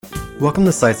Welcome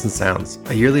to Sights and Sounds,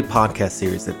 a yearly podcast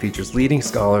series that features leading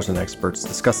scholars and experts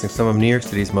discussing some of New York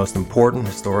City's most important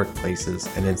historic places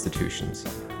and institutions.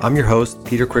 I'm your host,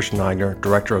 Peter Christian Eigner,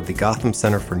 director of the Gotham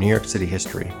Center for New York City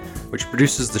History, which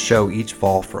produces the show each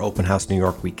fall for Open House New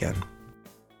York weekend.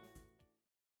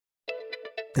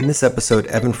 In this episode,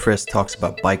 Evan Frist talks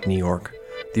about Bike New York,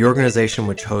 the organization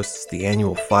which hosts the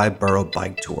annual 5-borough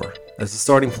bike tour, as a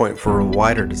starting point for a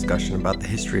wider discussion about the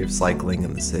history of cycling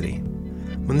in the city.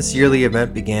 When this yearly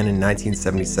event began in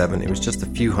 1977, it was just a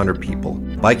few hundred people,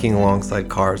 biking alongside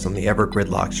cars on the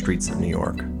ever-gridlocked streets of New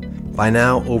York. By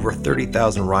now, over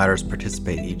 30,000 riders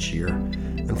participate each year,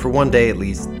 and for one day at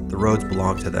least, the roads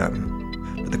belong to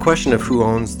them. But the question of who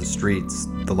owns the streets,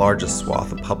 the largest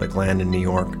swath of public land in New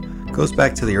York, goes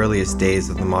back to the earliest days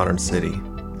of the modern city.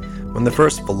 When the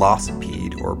first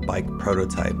velocipede, or bike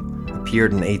prototype,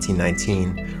 appeared in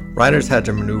 1819, riders had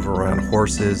to maneuver around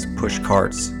horses, push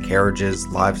carts, carriages,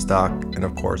 livestock, and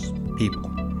of course,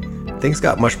 people. Things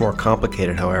got much more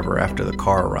complicated, however, after the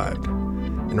car arrived.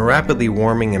 In a rapidly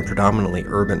warming and predominantly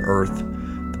urban Earth,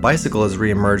 the bicycle has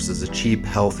reemerged as a cheap,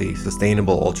 healthy,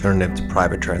 sustainable alternative to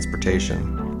private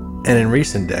transportation. And in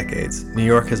recent decades, New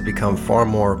York has become far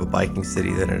more of a biking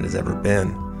city than it has ever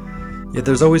been. Yet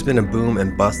there's always been a boom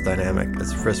and bust dynamic,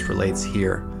 as Frist relates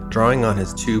here, drawing on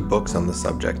his two books on the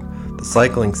subject, The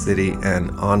Cycling City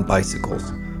and On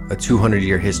Bicycles, a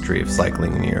 200-year history of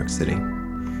cycling in New York City.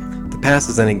 If the past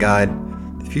is any guide,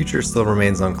 the future still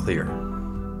remains unclear.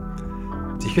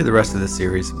 To hear the rest of this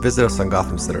series, visit us on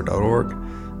gothamcenter.org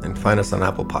and find us on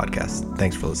Apple Podcasts.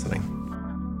 Thanks for listening.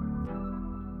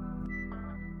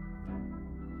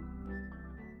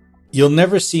 You'll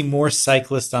never see more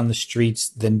cyclists on the streets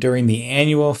than during the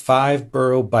annual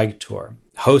 5-borough bike tour,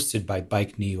 hosted by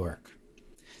Bike New York.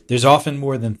 There's often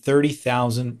more than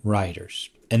 30,000 riders,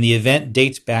 and the event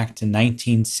dates back to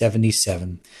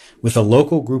 1977 with a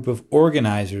local group of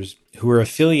organizers who are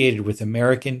affiliated with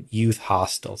American Youth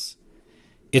Hostels.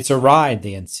 It's a ride,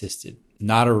 they insisted,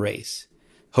 not a race,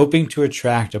 hoping to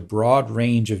attract a broad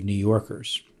range of New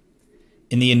Yorkers.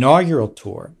 In the inaugural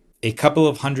tour, a couple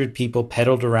of hundred people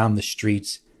pedaled around the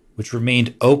streets, which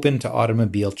remained open to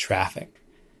automobile traffic.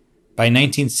 By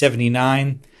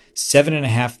 1979,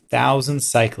 7,500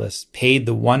 cyclists paid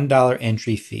the $1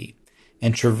 entry fee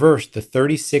and traversed the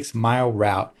 36-mile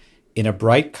route in a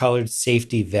bright-colored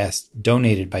safety vest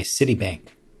donated by Citibank.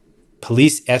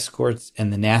 Police escorts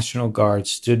and the National Guard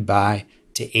stood by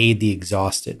to aid the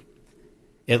exhausted.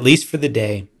 At least for the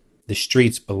day, the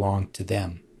streets belonged to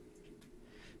them.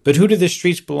 But who do the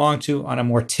streets belong to on a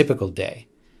more typical day,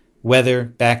 whether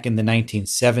back in the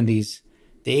 1970s,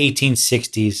 the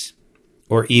 1860s,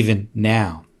 or even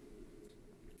now?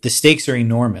 The stakes are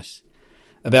enormous.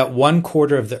 About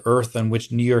 1/4 of the earth on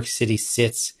which New York City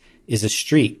sits is a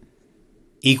street,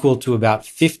 equal to about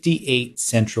 58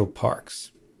 central parks.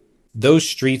 Those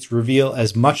streets reveal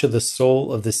as much of the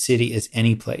soul of the city as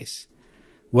any place.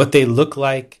 What they look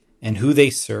like and who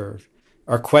they serve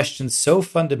are questions so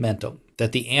fundamental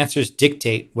that the answers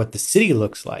dictate what the city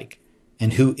looks like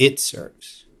and who it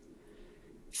serves.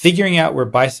 Figuring out where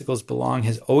bicycles belong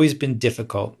has always been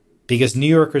difficult because New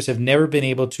Yorkers have never been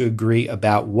able to agree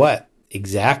about what,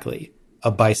 exactly,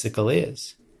 a bicycle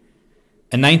is.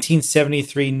 A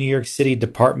 1973 New York City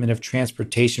Department of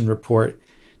Transportation report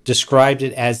described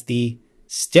it as the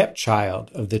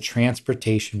stepchild of the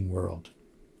transportation world.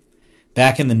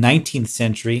 Back in the 19th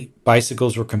century,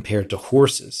 bicycles were compared to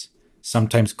horses,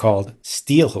 sometimes called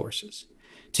steel horses,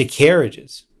 to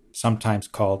carriages, sometimes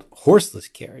called horseless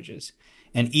carriages,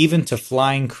 and even to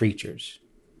flying creatures.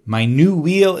 "My new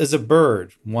wheel is a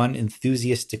bird," one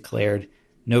enthusiast declared,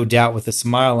 no doubt with a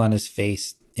smile on his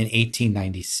face, in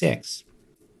 1896.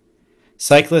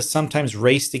 Cyclists sometimes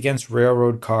raced against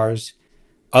railroad cars.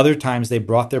 Other times they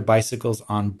brought their bicycles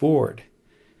on board.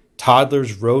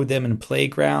 Toddlers rode them in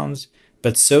playgrounds,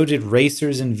 but so did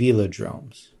racers in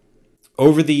velodromes.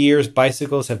 Over the years,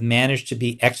 bicycles have managed to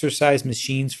be exercise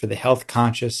machines for the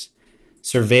health-conscious,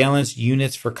 surveillance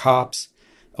units for cops,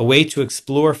 a way to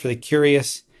explore for the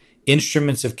curious,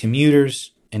 instruments of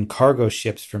commuters, and cargo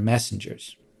ships for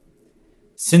messengers.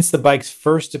 Since the bike's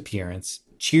first appearance,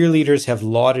 cheerleaders have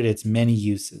lauded its many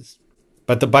uses.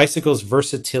 But the bicycle's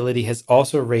versatility has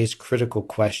also raised critical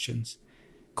questions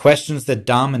that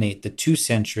dominate the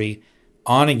 2-century,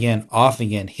 on-again,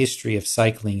 off-again history of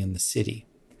cycling in the city.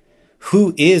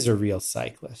 Who is a real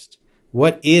cyclist?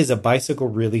 What is a bicycle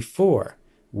really for?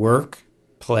 Work,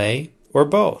 play, or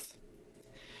both?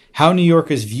 How New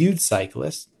Yorkers viewed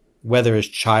cyclists, whether as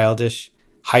childish,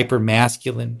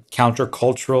 hyper-masculine,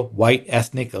 countercultural, white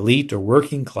ethnic elite, or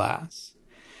working class,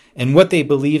 And what they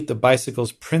believed the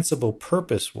bicycle's principal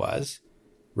purpose was,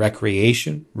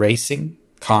 recreation, racing,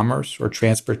 commerce, or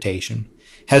transportation,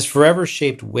 has forever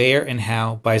shaped where and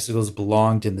how bicycles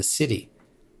belonged in the city,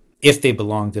 if they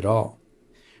belonged at all.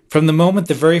 From the moment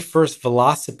the very first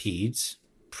velocipedes,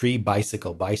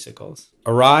 pre-bicycle bicycles,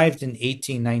 arrived in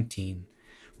 1819,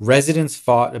 residents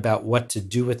fought about what to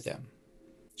do with them.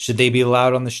 Should they be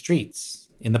allowed on the streets,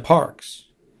 in the parks?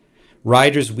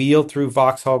 Riders wheeled through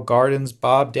Vauxhall Gardens,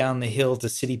 bobbed down the hill to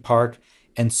City Park,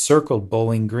 and circled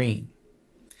Bowling Green.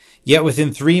 Yet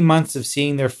within 3 months of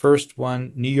seeing their first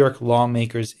one, New York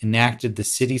lawmakers enacted the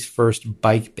city's first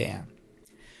bike ban.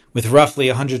 With roughly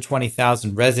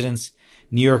 120,000 residents,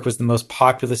 New York was the most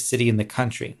populous city in the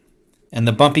country, and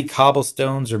the bumpy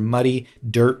cobblestones or muddy,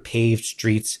 dirt-paved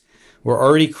streets were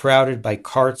already crowded by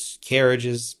carts,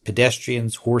 carriages,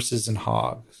 pedestrians, horses, and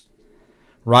hogs.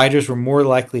 Riders were more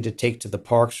likely to take to the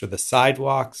parks or the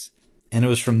sidewalks, and it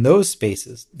was from those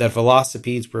spaces that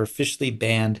velocipedes were officially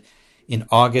banned in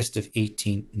August of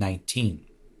 1819.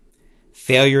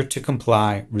 Failure to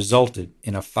comply resulted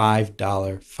in a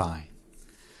 $5 fine.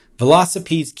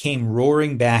 Velocipedes came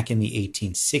roaring back in the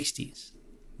 1860s.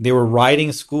 There were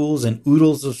riding schools and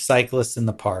oodles of cyclists in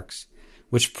the parks,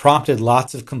 which prompted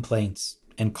lots of complaints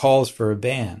and calls for a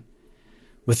ban.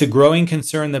 With the growing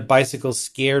concern that bicycles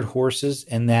scared horses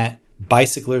and that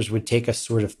bicyclers would take a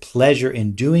sort of pleasure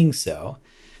in doing so,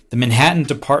 the Manhattan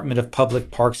Department of Public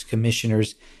Parks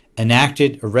Commissioners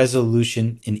enacted a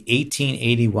resolution in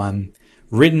 1881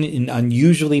 written in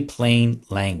unusually plain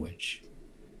language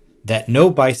that no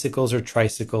bicycles or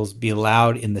tricycles be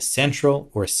allowed in the central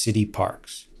or city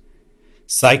parks.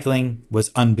 Cycling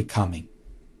was unbecoming.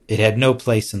 It had no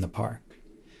place in the park.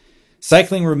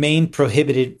 Cycling remained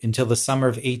prohibited until the summer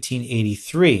of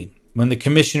 1883, when the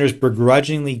commissioners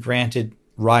begrudgingly granted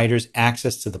riders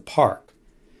access to the park.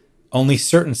 Only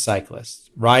certain cyclists,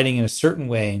 riding in a certain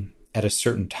way at a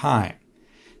certain time.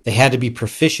 They had to be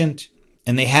proficient,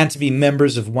 and they had to be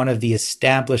members of one of the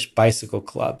established bicycle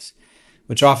clubs,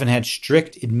 which often had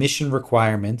strict admission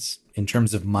requirements in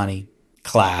terms of money,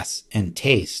 class, and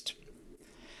taste.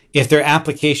 If their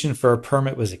application for a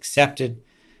permit was accepted,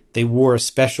 they wore a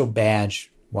special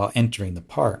badge while entering the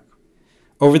park.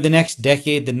 Over the next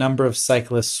decade, the number of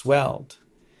cyclists swelled.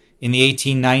 In the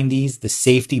 1890s, the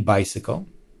safety bicycle,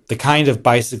 the kind of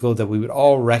bicycle that we would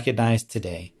all recognize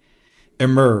today,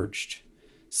 emerged.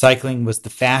 Cycling was the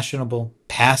fashionable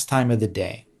pastime of the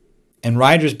day, and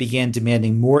riders began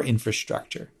demanding more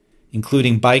infrastructure,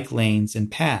 including bike lanes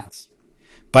and paths.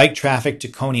 Bike traffic to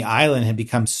Coney Island had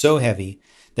become so heavy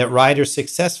that riders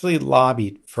successfully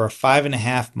lobbied for a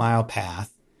 5.5-mile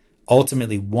path,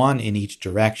 ultimately one in each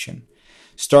direction,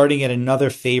 starting at another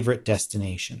favorite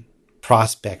destination,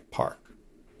 Prospect Park.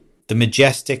 The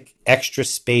majestic, extra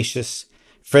spacious,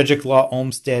 Frederick Law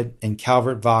Olmsted and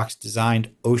Calvert Vaux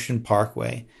designed Ocean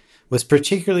Parkway was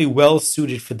particularly well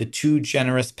suited for the two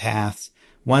generous paths,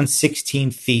 one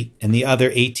 16 feet and the other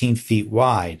 18 feet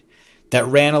wide, that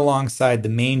ran alongside the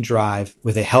main drive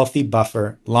with a healthy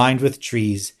buffer lined with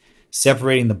trees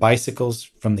separating the bicycles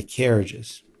from the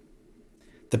carriages.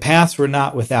 The paths were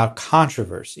not without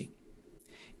controversy.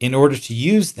 In order to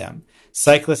use them,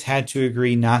 cyclists had to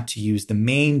agree not to use the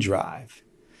main drive.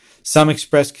 Some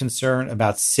expressed concern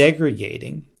about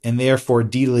segregating and therefore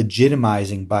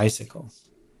delegitimizing bicycles.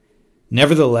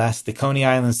 Nevertheless, the Coney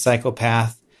Island Cycle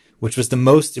Path, which was the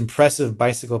most impressive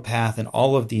bicycle path in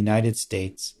all of the United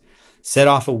States, set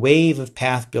off a wave of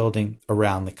path building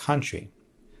around the country.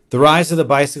 The rise of the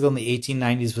bicycle in the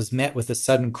 1890s was met with a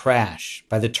sudden crash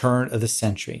by the turn of the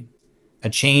century, a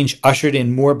change ushered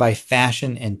in more by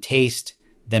fashion and taste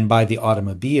than by the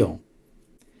automobile.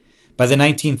 By the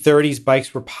 1930s,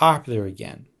 bikes were popular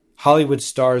again. Hollywood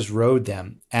stars rode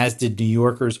them, as did New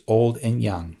Yorkers old and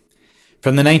young.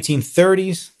 From the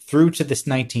 1930s through to the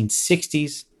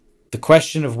 1960s, the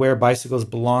question of where bicycles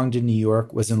belonged in New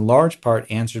York was in large part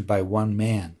answered by one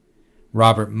man,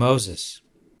 Robert Moses.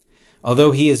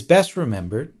 Although he is best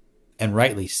remembered, and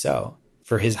rightly so,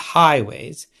 for his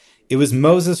highways, it was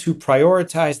Moses who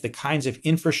prioritized the kinds of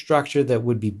infrastructure that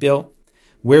would be built,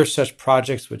 where such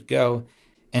projects would go,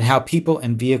 and how people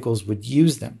and vehicles would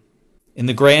use them. In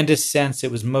the grandest sense,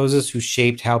 it was Moses who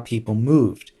shaped how people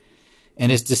moved,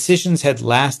 and his decisions had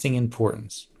lasting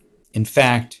importance. In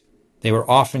fact, they were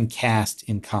often cast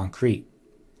in concrete.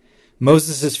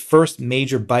 Moses' first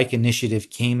major bike initiative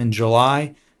came in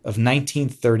July of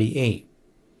 1938,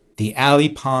 the Alley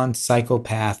Pond Cycle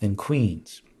Path in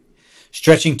Queens.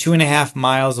 Stretching 2.5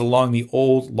 miles along the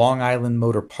old Long Island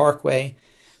Motor Parkway,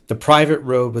 the private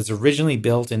road was originally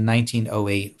built in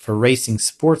 1908 for racing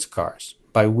sports cars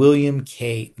by William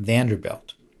K.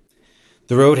 Vanderbilt.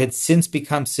 The road had since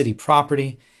become city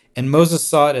property, and Moses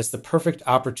saw it as the perfect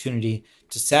opportunity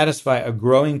to satisfy a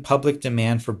growing public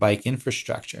demand for bike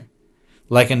infrastructure.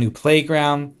 Like a new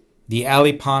playground, the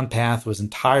Alley Pond Path was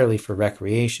entirely for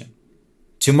recreation.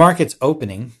 To mark its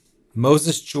opening,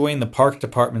 Moses joined the park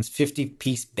department's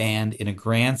 50-piece band in a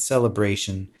grand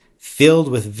celebration filled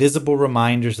with visible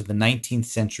reminders of the 19th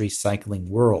century cycling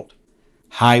world.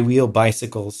 High-wheel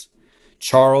bicycles,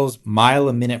 Charles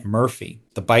Mile-a-Minute Murphy,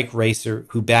 the bike racer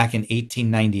who back in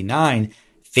 1899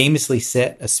 famously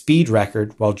set a speed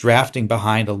record while drafting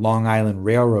behind a Long Island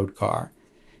Railroad car,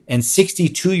 and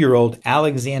 62-year-old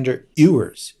Alexander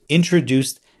Ewers,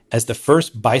 introduced as the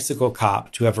first bicycle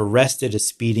cop to have arrested a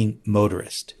speeding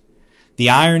motorist.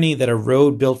 The irony that a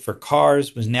road built for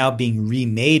cars was now being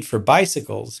remade for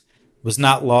bicycles was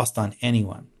not lost on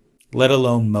anyone, let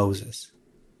alone Moses.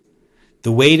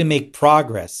 The way to make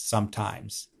progress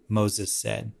sometimes, Moses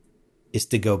said, is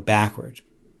to go backward.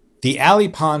 The Alley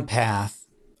Pond Path,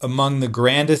 among the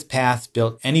grandest paths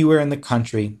built anywhere in the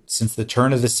country since the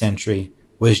turn of the century,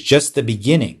 was just the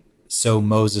beginning, so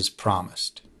Moses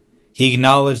promised. He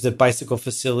acknowledged that bicycle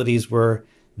facilities were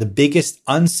the biggest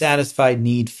unsatisfied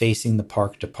need facing the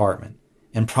park department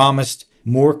and promised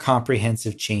more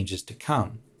comprehensive changes to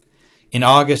come. In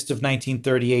August of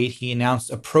 1938, he announced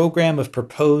a program of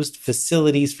proposed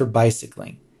facilities for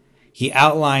bicycling. He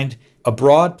outlined a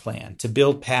broad plan to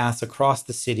build paths across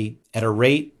the city at a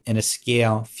rate and a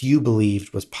scale few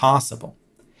believed was possible.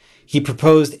 He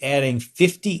proposed adding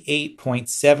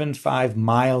 58.75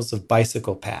 miles of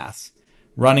bicycle paths,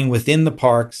 running within the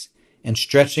parks and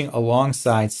stretching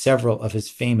alongside several of his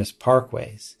famous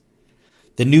parkways.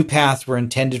 The new paths were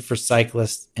intended for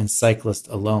cyclists and cyclists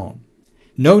alone.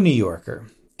 No New Yorker,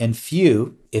 and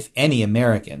few, if any,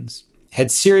 Americans,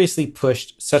 had seriously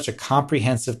pushed such a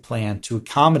comprehensive plan to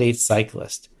accommodate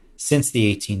cyclists since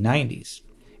the 1890s,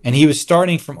 and he was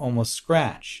starting from almost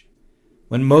scratch.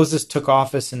 When Moses took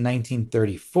office in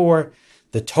 1934,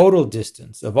 the total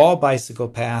distance of all bicycle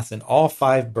paths in all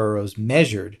 5 boroughs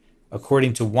measured,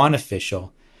 according to one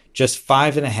official, just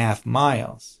 5.5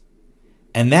 miles.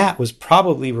 And that was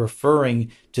probably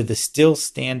referring to the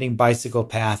still-standing bicycle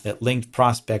path that linked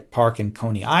Prospect Park and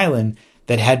Coney Island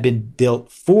that had been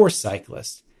built for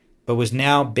cyclists, but was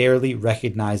now barely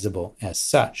recognizable as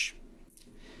such.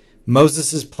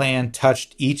 Moses' plan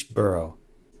touched each borough.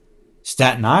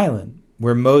 Staten Island,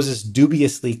 where Moses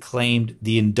dubiously claimed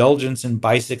the indulgence in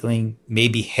bicycling may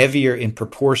be heavier in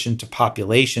proportion to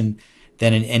population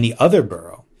than in any other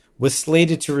borough, was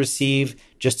slated to receive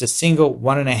just a single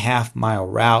 1.5-mile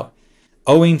route,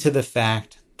 owing to the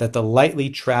fact that the lightly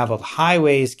traveled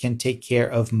highways can take care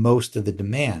of most of the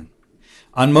demand.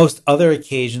 On most other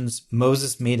occasions,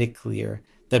 Moses made it clear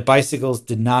that bicycles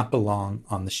did not belong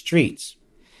on the streets.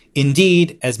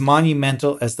 Indeed, as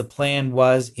monumental as the plan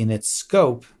was in its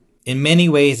scope, in many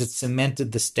ways it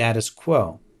cemented the status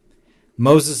quo.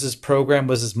 Moses' program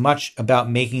was as much about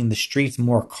making the streets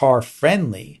more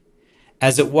car-friendly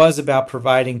as it was about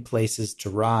providing places to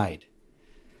ride.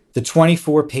 The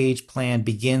 24-page plan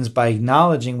begins by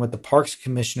acknowledging what the Parks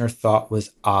Commissioner thought was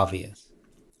obvious.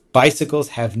 Bicycles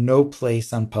have no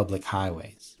place on public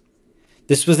highways.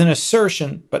 This was an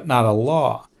assertion, but not a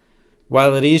law.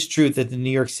 While it is true that the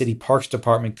New York City Parks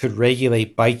Department could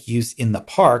regulate bike use in the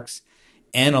parks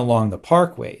and along the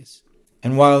parkways,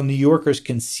 and while New Yorkers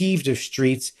conceived of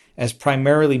streets as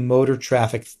primarily motor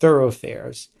traffic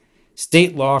thoroughfares,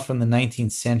 state law from the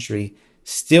 19th century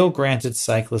still granted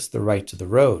cyclists the right to the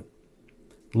road.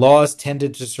 Laws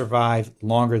tended to survive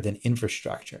longer than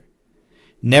infrastructure.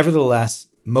 Nevertheless,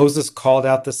 Moses called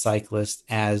out the cyclists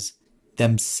as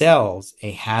themselves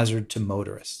a hazard to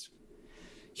motorists.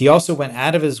 He also went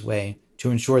out of his way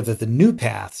to ensure that the new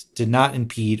paths did not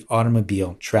impede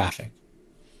automobile traffic.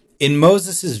 In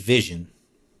Moses' vision,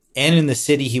 and in the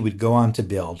city he would go on to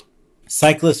build,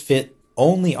 cyclists fit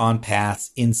only on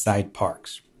paths inside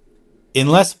parks.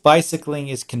 Unless bicycling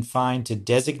is confined to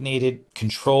designated,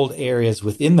 controlled areas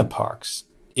within the parks,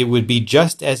 it would be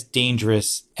just as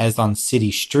dangerous as on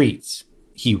city streets,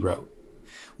 he wrote.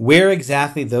 Where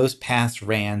exactly those paths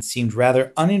ran seemed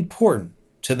rather unimportant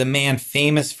to the man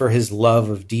famous for his love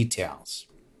of details.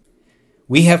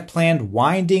 We have planned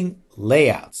winding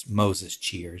layouts, Moses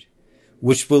cheered,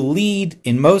 which will lead,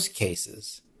 in most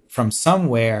cases, from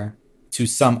somewhere to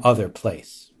some other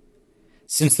place.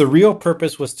 Since the real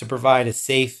purpose was to provide a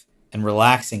safe and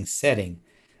relaxing setting,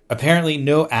 apparently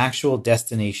no actual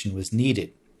destination was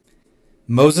needed.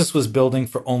 Moses was building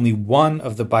for only one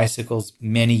of the bicycle's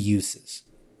many uses: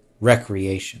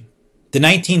 recreation. The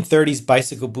 1930s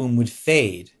bicycle boom would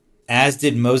fade, as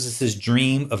did Moses'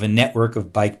 dream of a network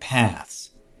of bike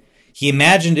paths. He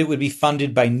imagined it would be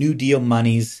funded by New Deal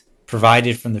monies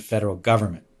provided from the federal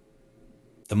government.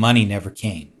 The money never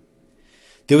came.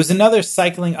 There was another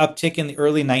cycling uptick in the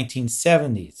early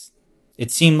 1970s.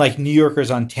 It seemed like New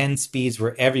Yorkers on 10 speeds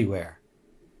were everywhere,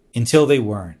 until they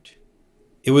weren't.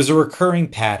 It was a recurring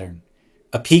pattern,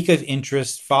 a peak of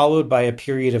interest followed by a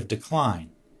period of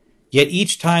decline. Yet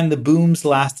each time the booms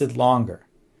lasted longer.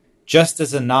 Just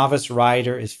as a novice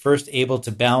rider is first able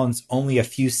to balance only a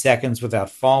few seconds without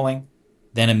falling,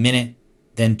 then a minute,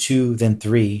 then 2, then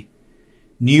 3,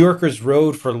 New Yorkers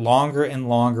rode for longer and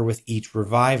longer with each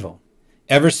revival.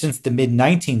 Ever since the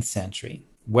mid-19th century,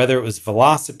 whether it was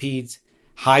velocipedes,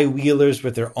 high wheelers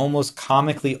with their almost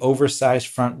comically oversized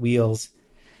front wheels,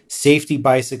 safety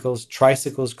bicycles,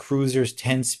 tricycles, cruisers,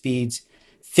 10 speeds,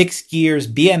 fixed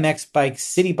gears, BMX bikes,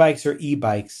 city bikes, or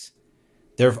e-bikes,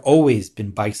 there have always been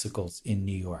bicycles in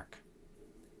New York.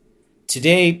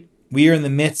 Today, we are in the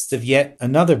midst of yet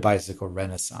another bicycle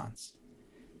renaissance.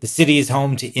 The city is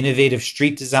home to innovative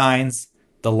street designs,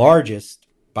 the largest,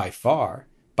 by far,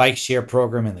 bike share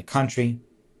program in the country,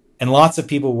 and lots of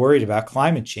people worried about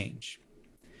climate change.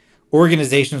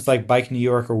 Organizations like Bike New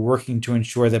York are working to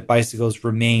ensure that bicycles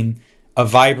remain a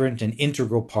vibrant and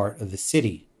integral part of the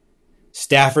city.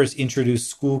 Staffers introduce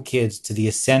school kids to the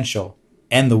essential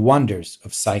and the wonders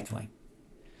of cycling.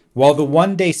 While the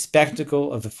one-day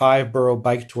spectacle of the 5-borough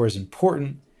bike tour is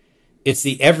important, it's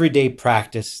the everyday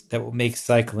practice that will make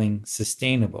cycling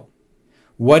sustainable.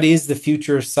 What is the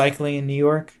future of cycling in New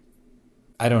York?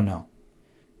 I don't know.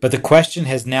 But the question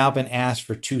has now been asked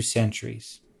for 2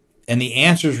 centuries, and the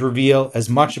answers reveal as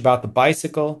much about the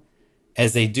bicycle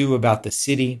as they do about the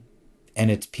city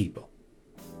and its people.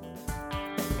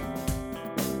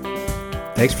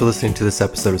 Thanks for listening to this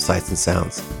episode of Sights and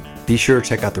Sounds. Be sure to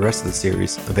check out the rest of the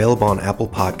series, available on Apple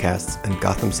Podcasts and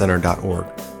GothamCenter.org,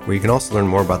 where you can also learn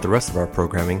more about the rest of our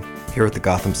programming here at the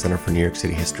Gotham Center for New York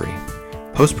City History.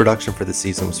 Post-production for the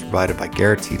season was provided by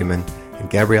Garrett Tiedemann and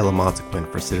Gabriella Montequin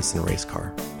for Citizen Race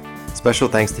Car. Special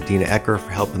thanks to Dina Ecker for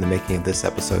help in the making of this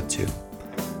episode too.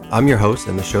 I'm your host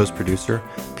and the show's producer,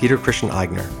 Peter Christian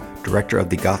Eigner, Director of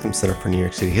the Gotham Center for New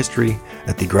York City History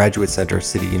at the Graduate Center,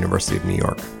 City University of New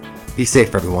York. Be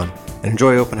safe, everyone, and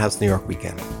enjoy Open House New York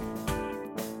weekend.